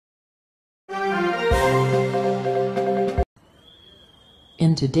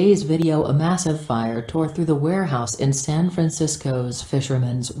In today's video, a massive fire tore through the warehouse in San Francisco's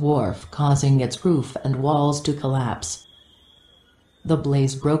Fisherman's Wharf, causing its roof and walls to collapse. The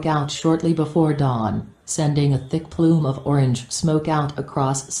blaze broke out shortly before dawn, sending a thick plume of orange smoke out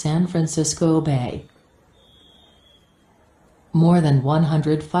across San Francisco Bay. More than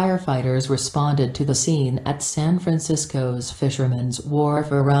 100 firefighters responded to the scene at San Francisco's Fisherman's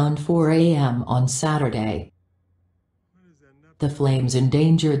Wharf around 4 a.m. on Saturday. The flames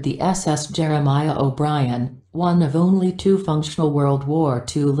endangered the SS Jeremiah O'Brien, one of only two functional World War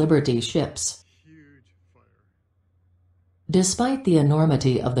II Liberty ships. Despite the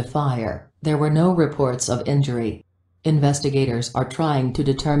enormity of the fire, there were no reports of injury. Investigators are trying to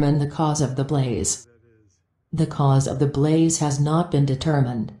determine the cause of the blaze. The cause of the blaze has not been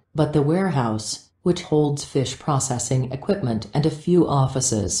determined, but the warehouse, which holds fish processing equipment and a few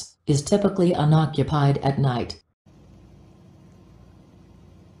offices, is typically unoccupied at night.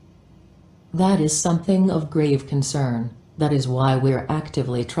 That is something of grave concern. That is why we're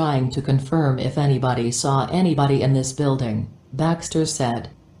actively trying to confirm if anybody saw anybody in this building, Baxter said.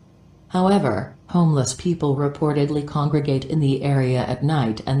 However, homeless people reportedly congregate in the area at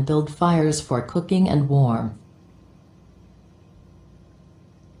night and build fires for cooking and warmth.